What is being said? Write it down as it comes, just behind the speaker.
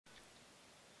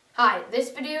Hi, this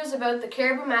video is about the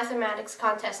Caribou Mathematics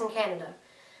Contest in Canada.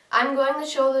 I'm going to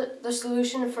show the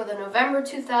solution for the November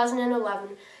 2011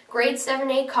 Grade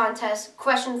 7-8 contest,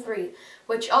 question 3,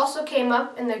 which also came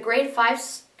up in the Grade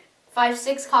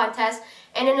 5-6 contest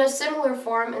and in a similar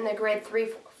form in the Grade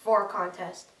 3-4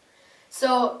 contest.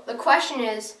 So the question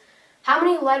is, how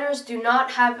many letters do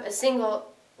not have a single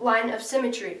line of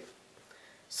symmetry?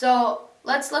 So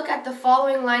let's look at the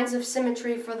following lines of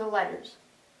symmetry for the letters.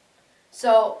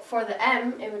 So for the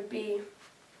M, it would be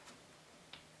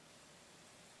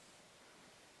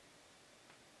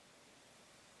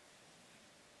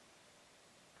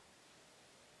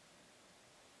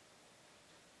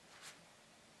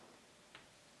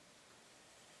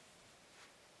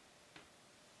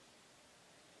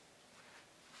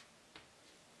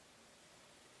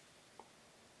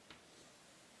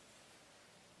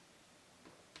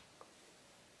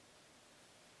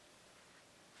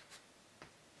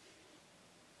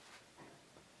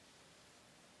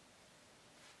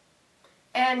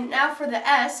and now for the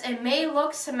S, it may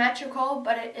look symmetrical,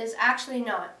 but it is actually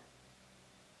not.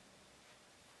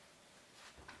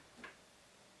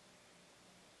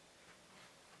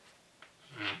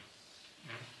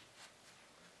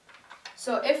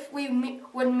 So if we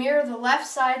would mirror the left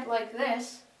side like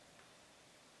this,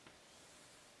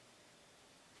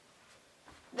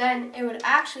 then it would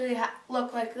actually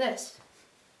look like this.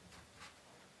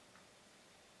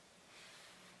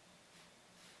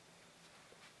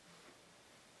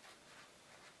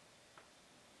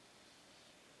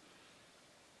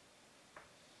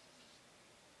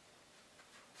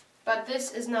 But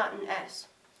this is not an S.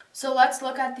 So let's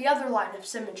look at the other line of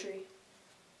symmetry.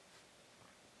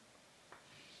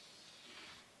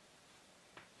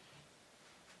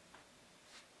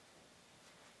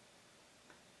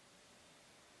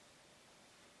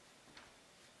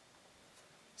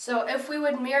 So if we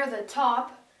would mirror the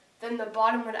top, then the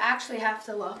bottom would actually have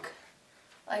to look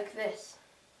like this.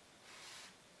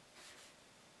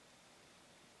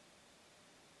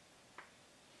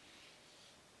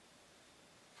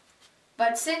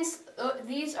 But since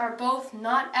these are both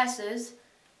not S's,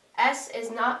 S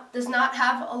does not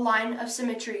have a line of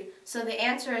symmetry, so the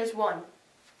answer is 1.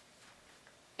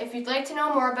 If you'd like to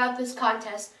know more about this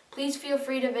contest, please feel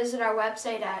free to visit our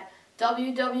website at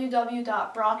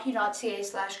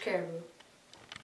www.brocky.ca/caribou.